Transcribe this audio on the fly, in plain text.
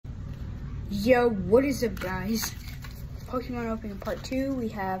Yo, what is up, guys? Pokemon opening part 2. We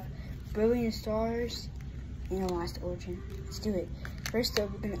have Brilliant Stars and Lost Origin. Let's do it. First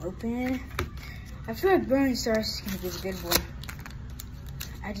up, we're gonna open. I feel like Brilliant Stars is gonna be the good one.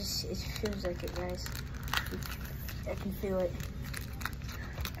 It feels like it, guys. I can feel it.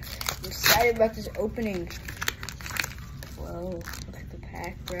 I'm excited about this opening. Whoa, look at the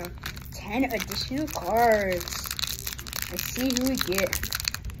pack, bro. 10 additional cards. Let's see who we get.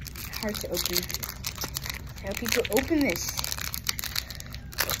 Hard to open. How people open this?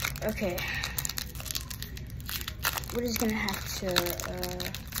 Okay. We're just gonna have to,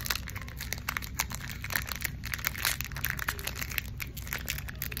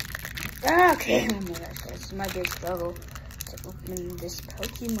 okay, oh my gosh, this might be a struggle to open this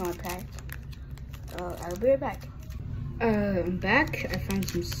Pokemon pack. I'll be right back. I'm back. I found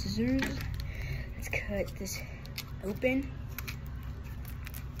some scissors. Let's cut this open.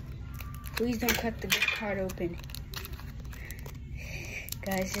 Please don't cut the card open.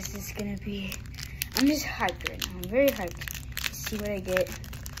 Guys, this is gonna be, I'm just hyped right now. I'm very hyped to see what I get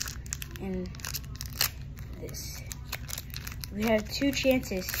in this. We have 2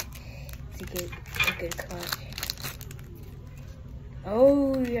 chances to get a good card.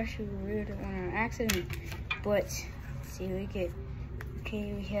 Oh, we actually read it on an accident. But, let's see what we get.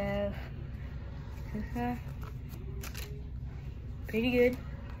 Okay, we have, pretty good.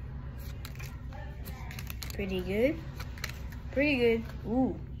 Pretty good. Pretty good.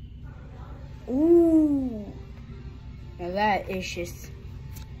 Ooh. Ooh. Now that is just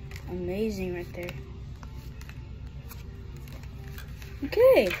amazing right there.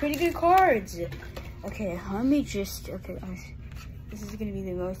 Okay, pretty good cards. Okay, let me just, okay, this is gonna be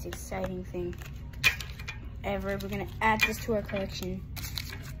the most exciting thing ever. We're gonna add this to our collection.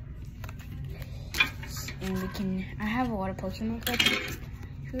 And we can, I have a lot of Pokemon cards.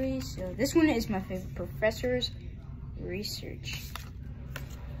 So this one is my favorite, Professor's Research.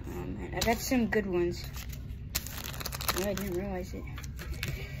 Man, I got some good ones. Oh, I didn't realize it.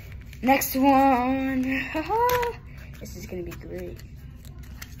 Next one. This is gonna be great.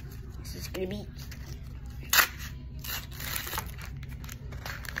 This is gonna be.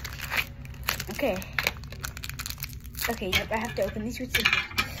 Okay. Okay, yep, I have to open these with scissors.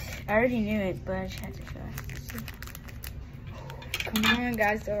 I already knew it, but I just had to try. Come on,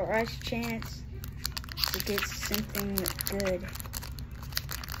 guys, the last chance to get something good.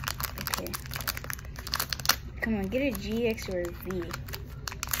 Okay. Come on, get a GX or a V.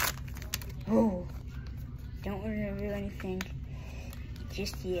 Oh, don't want to reveal anything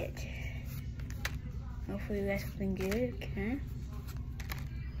just yet. Hopefully we got something good. Okay.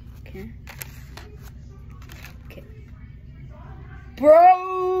 Okay. Okay.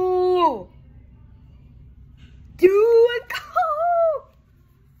 Bro! Dude!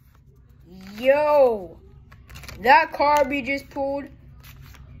 Yo, that card we just pulled,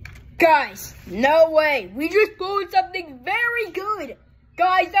 guys, no way. We just pulled something very good.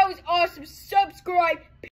 Guys, that was awesome. Subscribe.